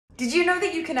Did you know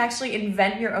that you can actually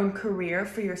invent your own career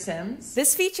for your Sims?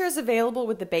 This feature is available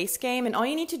with the base game, and all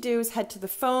you need to do is head to the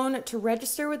phone to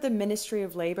register with the Ministry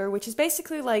of Labor, which is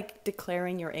basically like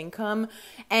declaring your income.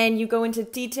 And you go into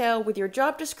detail with your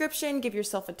job description, give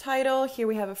yourself a title. Here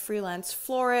we have a freelance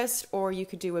florist, or you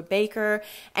could do a baker.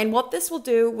 And what this will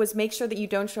do was make sure that you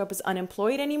don't show up as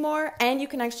unemployed anymore, and you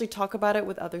can actually talk about it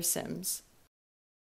with other Sims.